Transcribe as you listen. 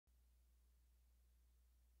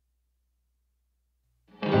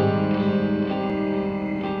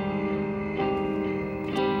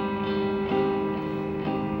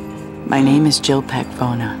My name is Peck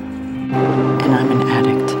Vona, and I'm an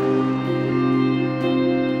addict.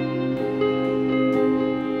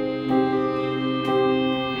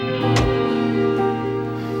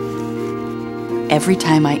 Every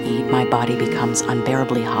time I eat, my body becomes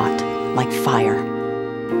unbearably hot, like fire.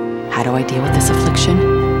 How do I deal with this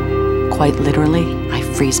affliction? Quite literally, I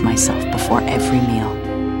freeze myself before every meal.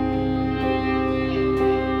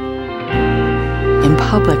 In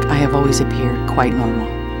public, I have always appeared quite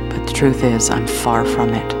normal, but the truth is, I'm far from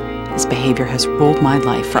it. This behavior has ruled my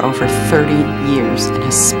life for over 30 years and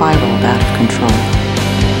has spiraled out of control.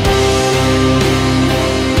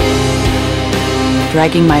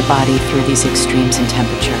 Dragging my body through these extremes in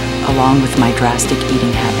temperature, along with my drastic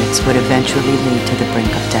eating habits, would eventually lead to the brink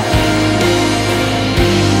of death.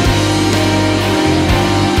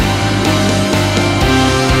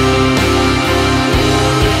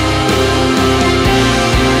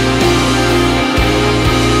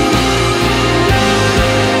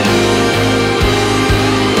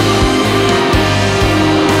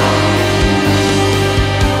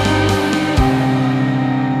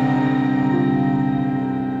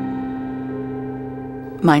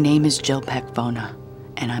 My name is Peck Vona,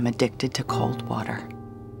 and I'm addicted to cold water.